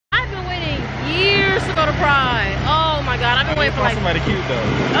god, I've been waiting for like somebody cute though.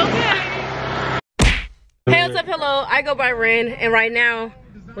 Okay. Hey, what's up? Hello, I go by Ren, and right now,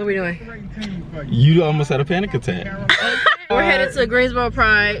 what are we doing? You almost had a panic attack. We're headed to Greensboro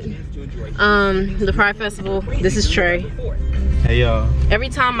Pride, the Pride Festival. This is Trey. Hey y'all. Every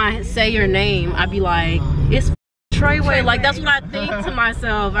time I say your name, I be like, it's Treyway. Like that's what I think to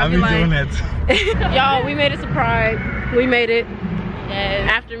myself. I be like, doing that. Y'all, we made it to Pride. We made it. Yes.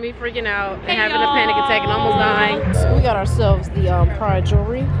 After me freaking out and having a panic attack and almost dying. So we got ourselves the Pride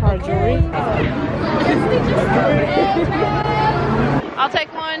jewelry. Pride jewelry. I'll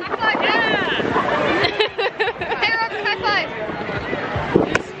take one. High five, yeah. Hey, Robert, high five.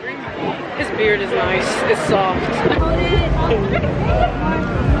 His beard is nice. It's soft.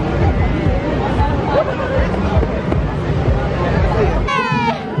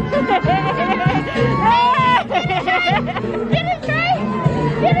 Get it, Trey!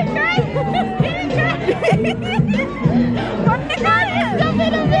 Get it, Trey! Get it, Trey! Jump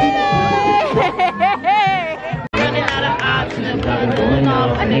in the video! Running out of options, going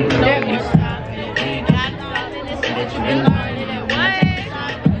off, and they don't be stopping. You got something to say that you've been learning it. What?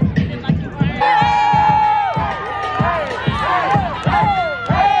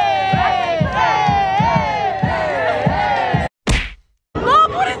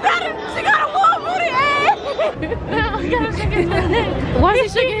 Why is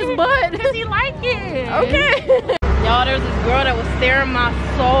he shaking his butt? Because he like it. Okay. Y'all, there's this girl that was staring my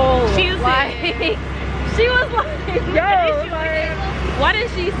soul. She was like, she was like, yo, like, why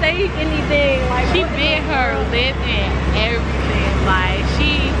didn't she say anything? Like, she bit her lip and everything. Like,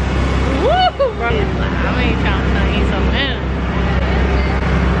 she, woo! Like, I ain't trying to tell you something.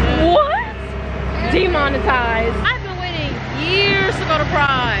 What? Demonetized. I've been waiting years to go to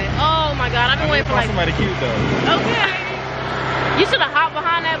Pride. Oh my god, I've been waiting for like somebody cute though. Okay. You should have hopped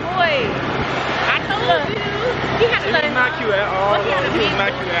behind that boy. I told you. He had to He was not cute at all. He was not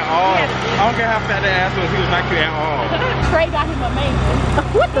cute at all. I don't care how fat that ass was, he was not cute at all. Trey got him amazing.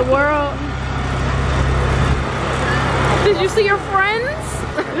 What the world? Did you see your friends?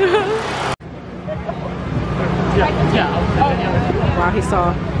 Wow, he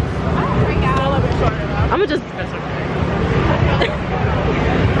saw. I'ma just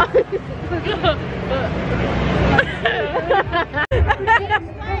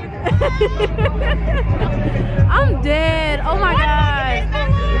I'm dead. Oh my god.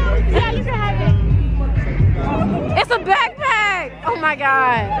 Yeah, you can have it. It's a backpack. Oh my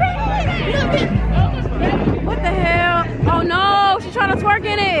god. What the hell? Oh no, she's trying to twerk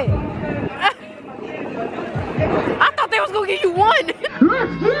in it. I thought they was gonna give you one.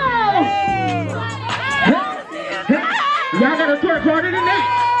 Y'all gotta twerk harder than that.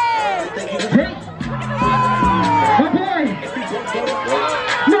 Hey. My boy.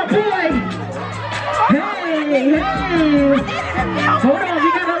 My boy. Hey, hey. Hold on, we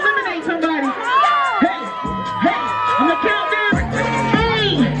gotta eliminate somebody. Hey, hey, I'm gonna count down.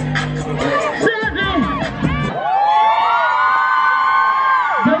 8, 7.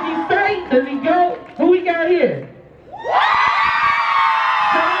 Does he stay? Does he go? Who we got here?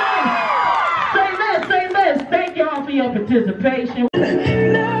 Say less. Thank y'all for your participation.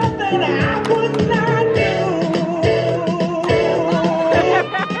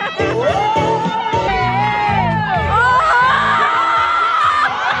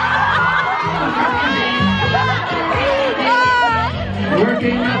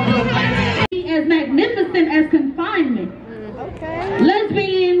 As magnificent as confinement. Okay.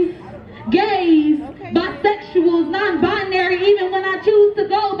 Lesbians, gays, bisexuals, non-binary, even when I choose to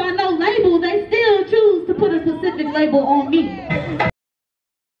go by no label, they still choose to put a specific label on me.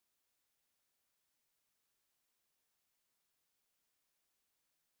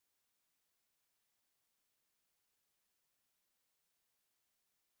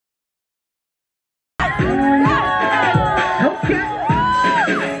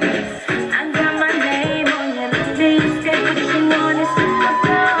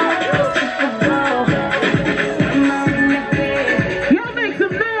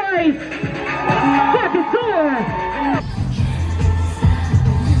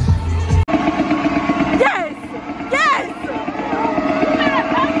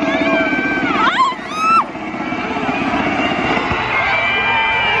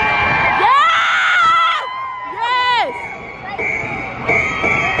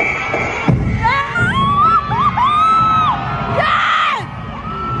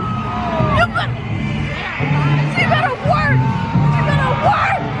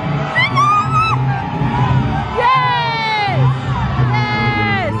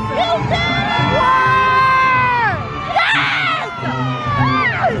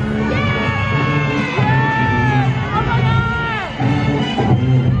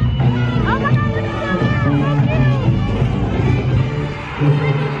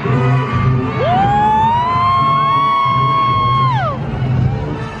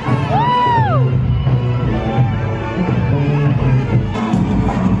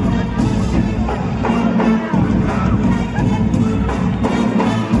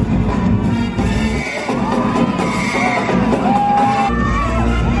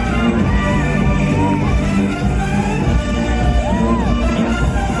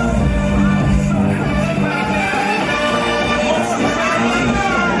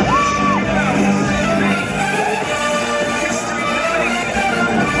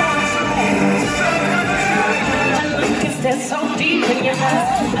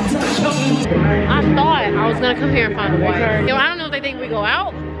 come here and find a wife. Yo, I don't know if they think we go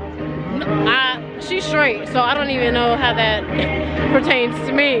out. She's straight, so I don't even know how that pertains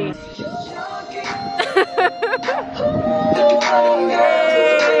to me.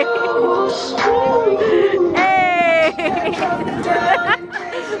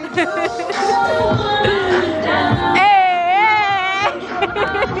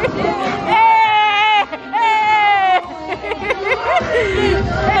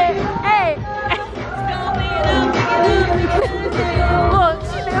 Look,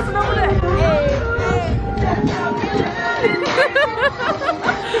 she dancing over there.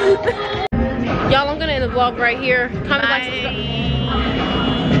 Y'all, I'm gonna end the vlog right here. Comment, like, subscribe.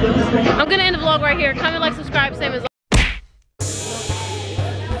 I'm gonna end the vlog right here. Comment, like, subscribe, same as